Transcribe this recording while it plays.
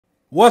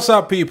What's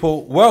up,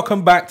 people?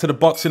 Welcome back to the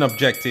Boxing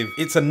Objective.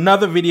 It's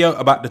another video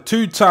about the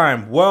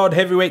two-time world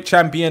heavyweight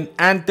champion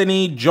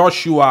Anthony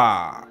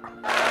Joshua.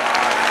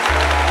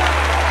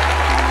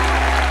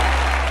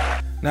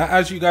 Now,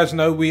 as you guys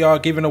know, we are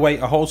giving away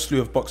a whole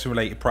slew of boxing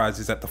related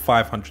prizes at the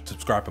 500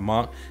 subscriber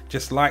mark.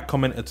 Just like,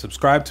 comment and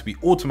subscribe to be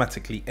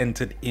automatically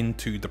entered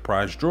into the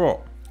prize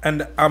draw.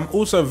 And I'm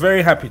also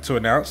very happy to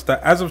announce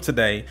that as of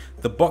today,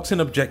 the Boxing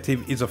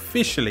Objective is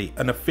officially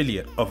an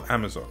affiliate of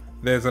Amazon.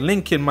 There's a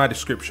link in my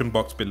description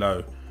box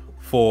below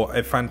for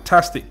a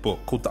fantastic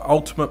book called The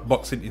Ultimate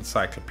Boxing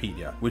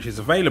Encyclopedia, which is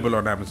available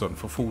on Amazon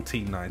for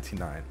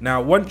 $14.99. Now,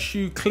 once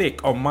you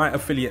click on my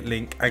affiliate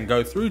link and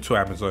go through to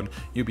Amazon,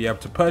 you'll be able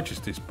to purchase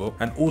this book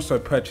and also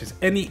purchase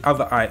any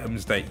other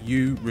items that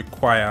you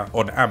require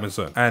on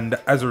Amazon. And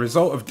as a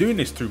result of doing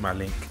this through my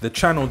link, the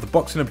channel, The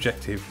Boxing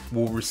Objective,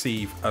 will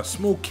receive a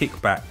small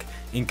kickback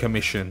in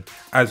commission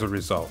as a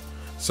result.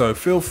 So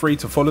feel free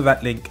to follow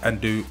that link and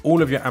do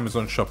all of your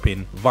Amazon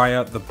shopping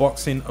via the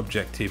Boxing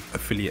Objective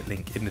affiliate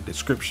link in the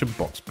description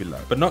box below.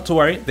 But not to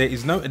worry, there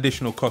is no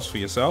additional cost for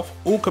yourself.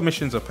 All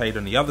commissions are paid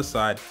on the other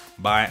side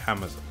by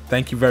Amazon.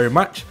 Thank you very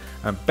much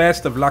and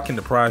best of luck in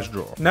the prize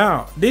draw.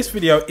 Now, this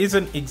video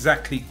isn't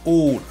exactly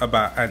all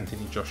about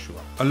Anthony Joshua.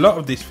 A lot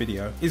of this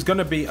video is going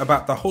to be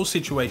about the whole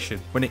situation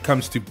when it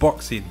comes to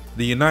boxing,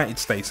 the United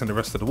States and the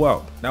rest of the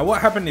world. Now,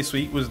 what happened this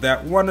week was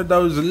that one of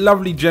those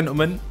lovely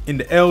gentlemen in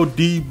the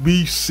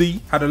LDBC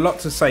had a lot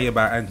to say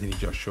about Anthony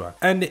Joshua.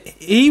 And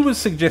he was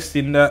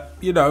suggesting that,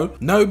 you know,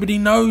 nobody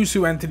knows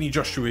who Anthony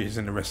Joshua is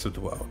in the rest of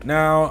the world.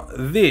 Now,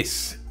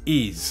 this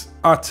is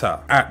utter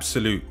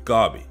absolute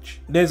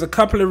garbage. There's a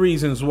couple of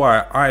reasons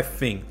why I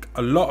think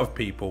a lot of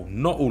people,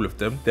 not all of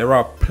them, there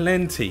are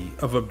plenty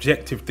of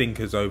objective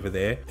thinkers over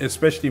there,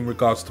 especially in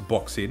regards to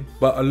boxing,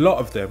 but a lot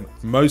of them,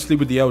 mostly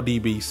with the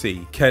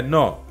LDBC,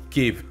 cannot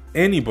give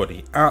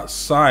anybody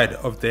outside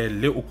of their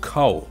little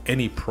cult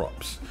any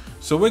props.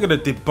 So we're going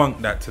to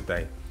debunk that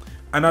today.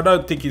 And I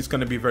don't think it's going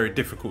to be very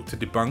difficult to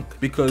debunk,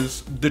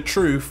 because the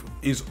truth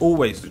is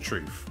always the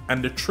truth,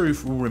 and the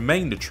truth will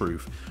remain the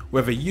truth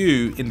whether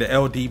you in the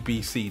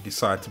LDBC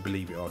decide to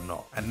believe it or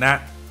not. And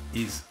that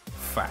is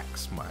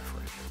facts, my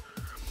friend.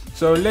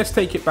 So let's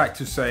take it back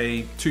to,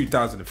 say,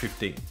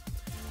 2015.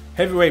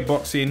 Heavyweight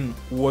boxing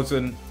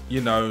wasn't, you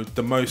know,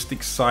 the most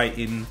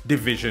exciting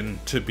division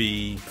to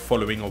be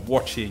following or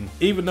watching.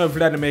 Even though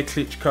Vladimir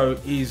Klitschko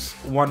is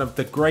one of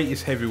the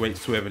greatest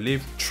heavyweights to ever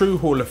live, true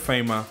Hall of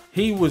Famer,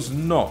 he was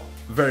not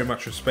very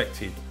much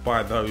respected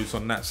by those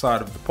on that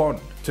side of the pond.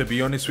 To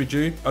be honest with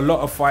you, a lot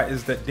of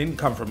fighters that didn't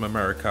come from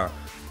America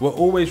were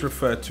always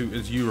referred to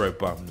as Euro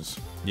bums,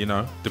 you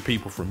know, the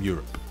people from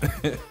Europe.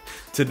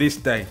 To this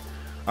day,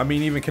 I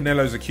mean, even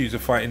Canelo's accused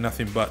of fighting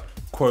nothing but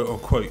quote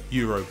unquote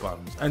Euro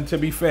bums. And to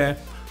be fair,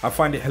 I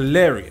find it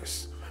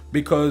hilarious,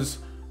 because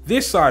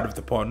this side of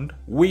the pond,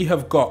 we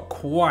have got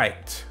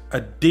quite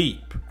a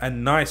deep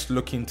and nice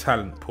looking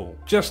talent pool,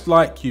 just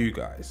like you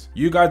guys.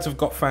 You guys have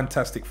got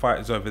fantastic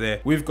fighters over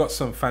there. We've got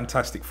some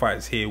fantastic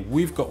fighters here.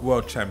 We've got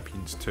world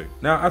champions too.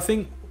 Now, I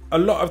think a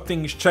lot of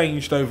things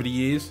changed over the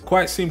years,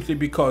 quite simply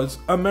because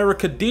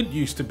America did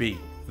used to be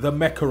the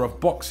mecca of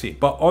boxing.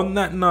 But on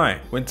that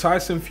night, when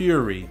Tyson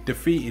Fury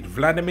defeated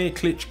Vladimir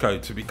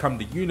Klitschko to become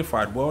the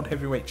unified world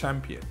heavyweight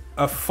champion,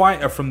 a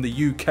fighter from the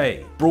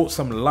UK brought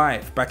some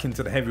life back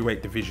into the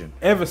heavyweight division.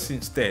 Ever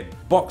since then,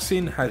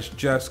 boxing has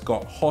just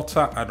got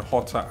hotter and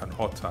hotter and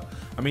hotter.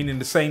 I mean, in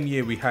the same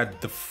year we had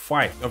the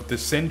fight of the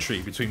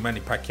century between Manny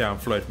Pacquiao and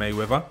Floyd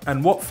Mayweather,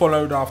 and what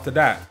followed after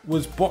that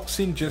was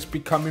boxing just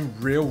becoming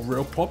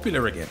real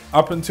popular again.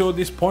 Up until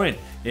this point,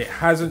 it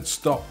hasn't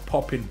stopped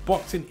popping.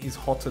 Boxing is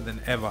hotter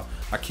than ever.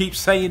 I keep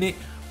saying it,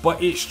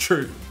 but it's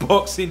true.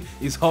 Boxing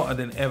is hotter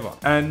than ever.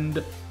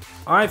 And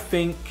I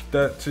think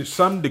that to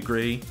some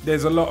degree,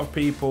 there's a lot of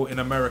people in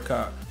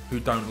America who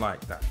don't like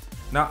that.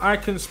 Now, I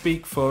can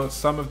speak for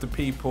some of the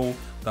people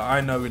that I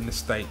know in the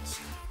States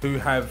who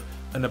have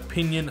an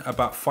opinion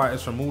about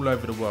fighters from all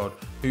over the world,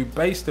 who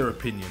base their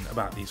opinion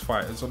about these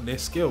fighters on their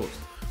skills.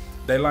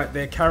 They like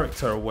their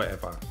character or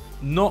whatever.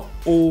 Not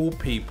all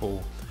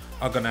people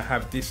are going to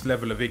have this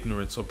level of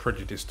ignorance or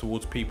prejudice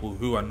towards people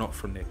who are not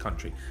from their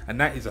country, and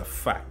that is a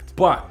fact.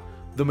 But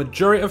the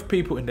majority of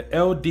people in the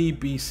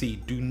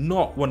LDBC do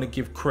not want to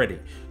give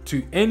credit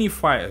to any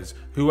fighters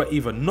who are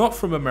either not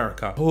from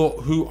America or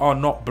who are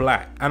not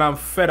black, and I'm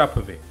fed up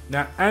of it.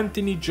 Now,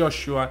 Anthony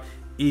Joshua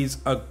is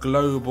a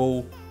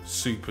global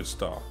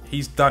superstar.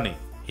 He's done it.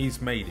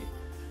 He's made it.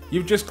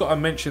 You've just got to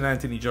mention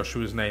Anthony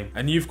Joshua's name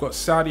and you've got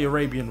Saudi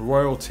Arabian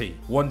royalty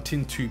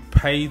wanting to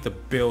pay the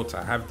bill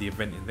to have the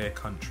event in their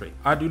country.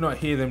 I do not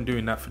hear them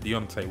doing that for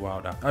Deontay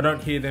Wilder. I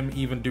don't hear them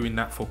even doing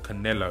that for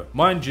Canelo.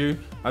 Mind you,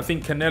 I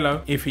think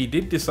Canelo, if he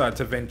did decide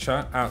to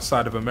venture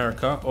outside of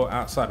America or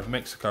outside of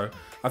Mexico,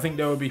 I think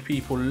there will be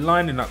people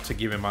lining up to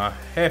give him a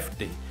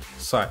hefty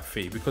site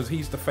fee, because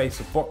he's the face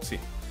of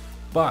boxing.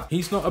 but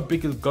he's not a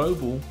big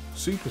global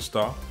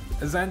superstar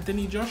as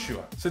Anthony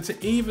Joshua. So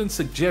to even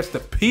suggest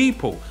that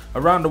people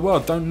around the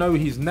world don't know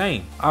his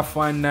name, I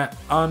find that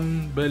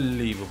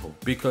unbelievable,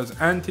 because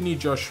Anthony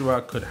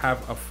Joshua could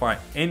have a fight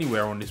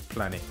anywhere on this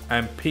planet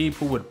and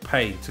people would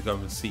pay to go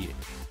and see it.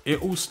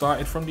 It all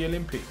started from the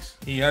Olympics.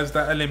 He has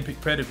that Olympic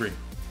pedigree.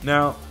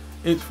 Now,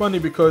 it's funny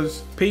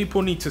because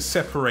people need to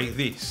separate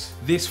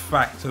this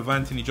fact of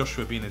Anthony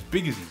Joshua being as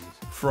big as he is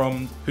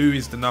from who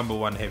is the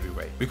 #1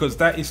 heavyweight, because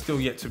that is still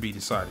yet to be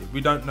decided.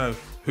 We don't know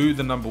who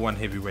the #1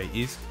 heavyweight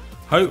is.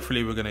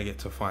 Hopefully we're going to get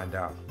to find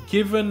out.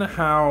 Given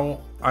how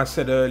I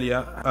said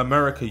earlier,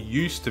 America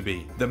used to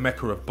be the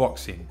mecca of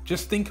boxing,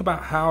 just think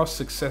about how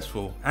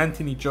successful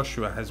Anthony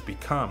Joshua has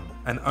become,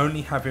 and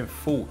only having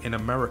fought in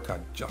America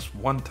just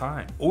one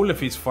time. All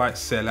of his fights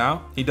sell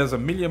out. He does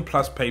 1 million+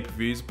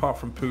 pay-per-views, apart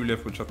from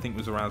Pulev, which I think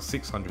was around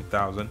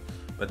 600,000,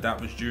 but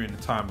that was during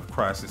the time of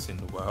crisis in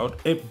the world.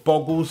 It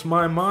boggles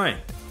my mind.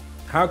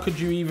 How could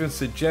you even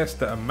suggest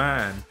that a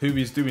man who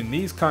is doing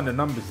these kind of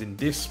numbers in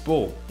this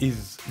sport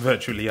is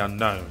virtually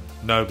unknown?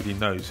 Nobody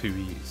knows who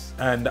he is.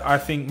 And I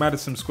think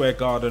Madison Square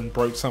Garden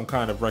broke some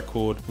kind of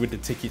record with the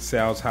ticket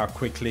sales, how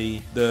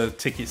quickly the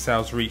ticket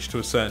sales reached to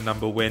a certain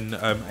number when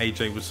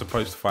AJ was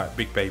supposed to fight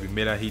Big Baby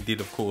Miller. He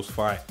did, of course,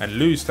 fight and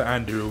lose to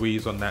Andy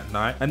Ruiz on that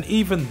night. And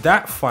even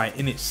that fight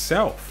in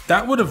itself,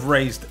 that would have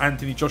raised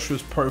Anthony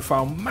Joshua's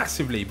profile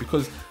massively,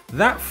 because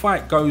that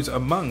fight goes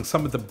among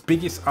some of the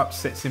biggest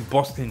upsets in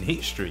boxing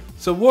history.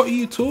 So what are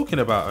you talking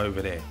about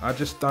over there? I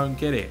just don't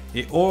get it.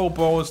 It all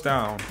boils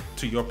down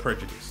to your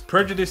prejudice.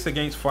 Prejudice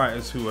against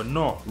fighters who are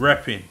not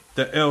repping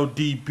the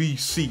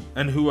LDBC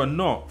and who are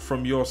not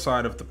from your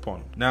side of the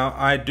pond. Now,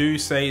 I do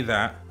say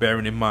that,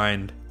 bearing in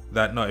mind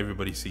that not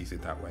everybody sees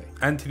it that way.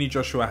 Anthony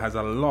Joshua has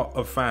a lot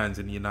of fans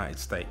in the United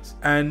States.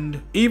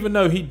 And even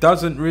though he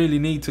doesn't really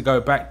need to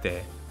go back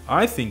there,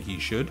 I think he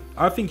should.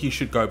 I think he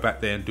should go back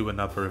there and do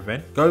another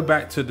event. Go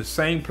back to the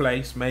same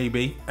place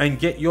maybe and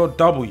get your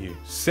W.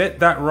 Set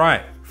that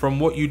right from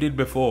what you did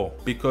before,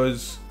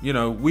 because, you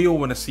know, we all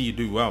want to see you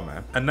do well,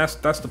 man. And that's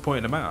the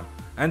point of the matter.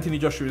 Anthony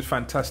Joshua is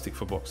fantastic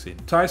for boxing.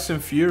 Tyson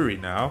Fury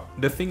now,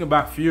 the thing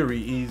about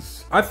Fury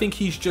is, I think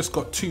he's just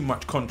got too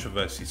much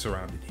controversy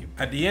surrounding him.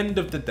 At the end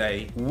of the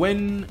day,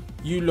 when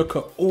you look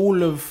at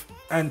all of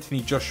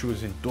Anthony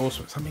Joshua's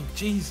endorsements, I mean,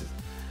 Jesus,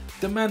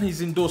 the man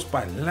is endorsed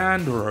by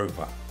Land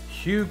Rover,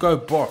 Hugo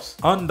Boss,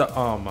 Under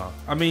Armour.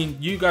 I mean,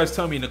 you guys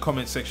tell me in the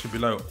comment section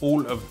below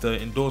all of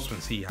the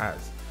endorsements he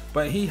has.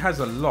 But he has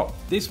a lot.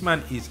 This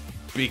man is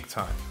big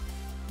time.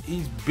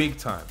 He's big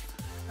time.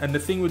 And the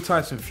thing with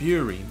Tyson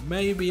Fury,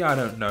 maybe, I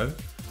don't know,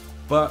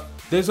 but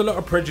there's a lot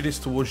of prejudice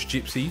towards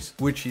gypsies,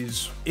 which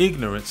is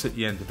ignorance at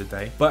the end of the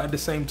day. But at the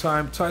same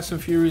time, Tyson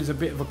Fury is a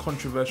bit of a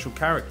controversial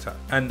character,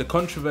 and the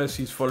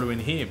controversies following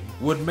him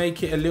would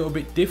make it a little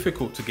bit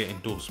difficult to get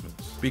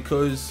endorsements,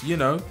 because, you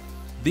know,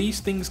 these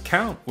things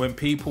count when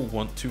people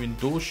want to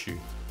endorse you,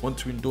 want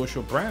to endorse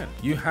your brand.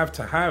 You have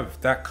to have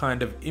that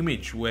kind of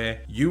image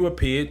where you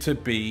appear to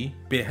be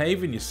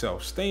behaving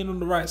yourself, staying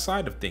on the right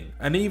side of things.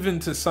 And even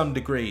to some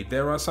degree,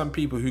 there are some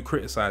people who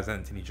criticize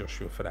Anthony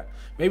Joshua for that.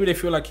 Maybe they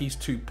feel like he's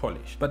too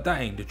polished, but that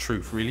ain't the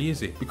truth, really,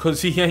 is it?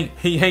 Because he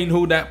ain't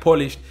all that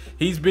polished.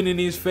 He's been in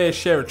his fair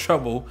share of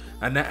trouble,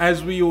 and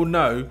as we all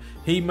know,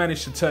 he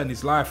managed to turn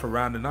his life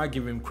around, and I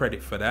give him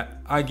credit for that.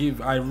 I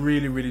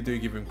really do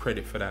give him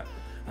credit for that.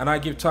 And I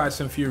give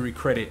Tyson Fury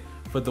credit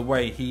for the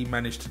way he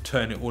managed to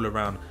turn it all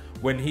around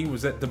when he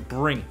was at the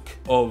brink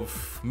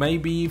of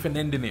maybe even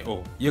ending it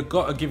all. You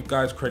gotta give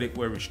guys credit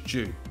where it's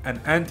due.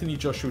 And Anthony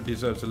Joshua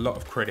deserves a lot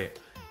of credit.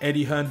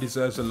 Eddie Hearn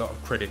deserves a lot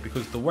of credit,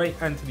 because the way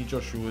Anthony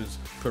Joshua's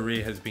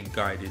career has been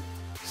guided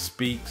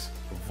speaks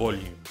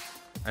volumes.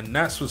 And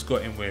that's what's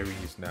got him where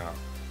he is now.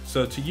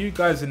 So to you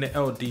guys in the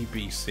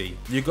LDBC,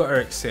 you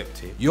gotta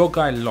accept it. Your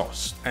guy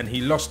lost, and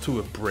he lost to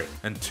a Brit.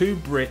 And two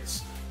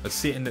Brits are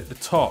sitting at the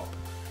top,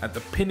 at the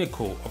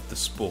pinnacle of the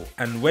sport.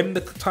 And when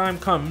the time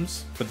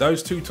comes for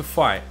those two to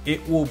fight,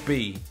 it will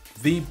be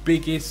the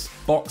biggest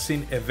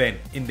boxing event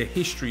in the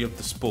history of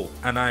the sport.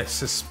 And I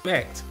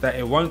suspect that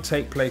it won't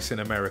take place in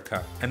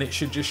America. And it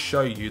should just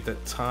show you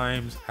that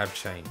times have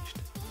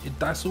changed.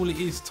 That's all it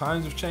is.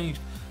 Times have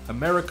changed.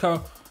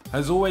 America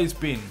has always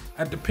been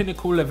at the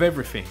pinnacle of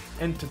everything.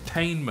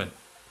 Entertainment,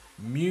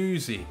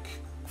 music,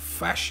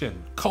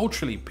 fashion.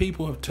 Culturally,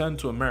 people have turned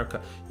to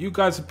America. You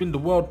guys have been the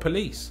world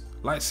police,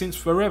 like, since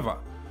forever.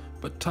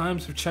 But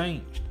times have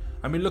changed.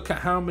 I mean, look at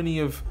how many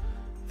of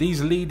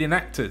these leading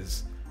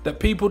actors that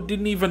people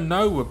didn't even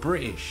know were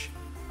British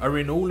are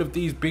in all of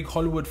these big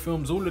Hollywood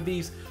films, all of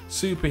these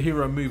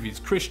superhero movies.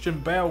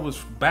 Christian Bale was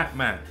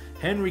Batman.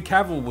 Henry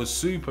Cavill was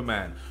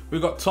Superman. We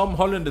got Tom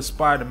Holland as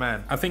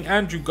Spider-Man. I think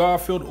Andrew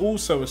Garfield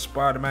also as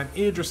Spider-Man.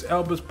 Idris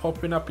Elba's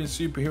popping up in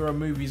superhero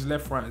movies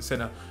left, right and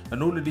center.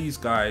 And all of these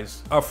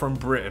guys are from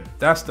Britain.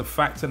 That's the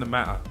fact of the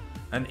matter.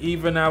 And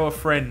even our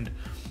friend,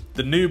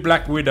 the new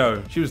Black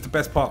Widow, she was the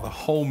best part of the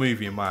whole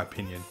movie in my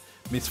opinion.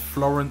 Miss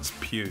Florence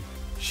Pugh.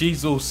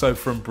 She's also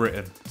from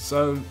Britain.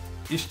 So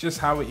it's just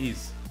how it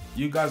is.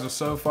 You guys are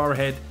so far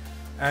ahead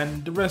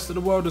and the rest of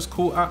the world has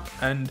caught up,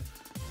 and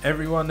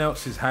Everyone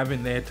else is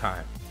having their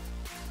time.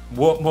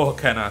 What more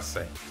can I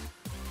say?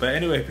 But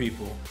anyway,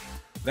 people,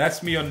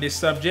 that's me on this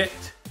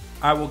subject.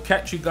 I will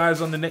catch you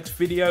guys on the next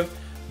video.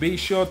 Be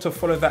sure to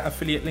follow that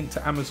affiliate link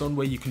to Amazon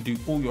where you can do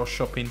all your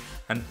shopping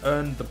and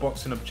earn the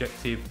boxing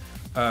objective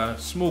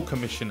small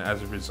commission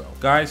as a result.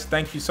 Guys,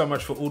 thank you so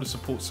much for all the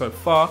support so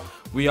far.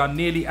 We are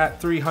nearly at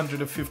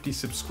 350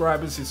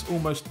 subscribers. It's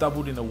almost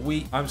doubled in a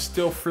week. I'm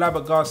still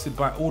flabbergasted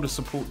by all the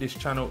support this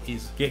channel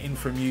is getting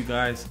from you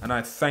guys, and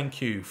I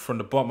thank you from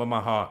the bottom of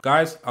my heart.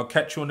 Guys, I'll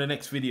catch you on the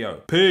next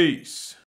video. Peace.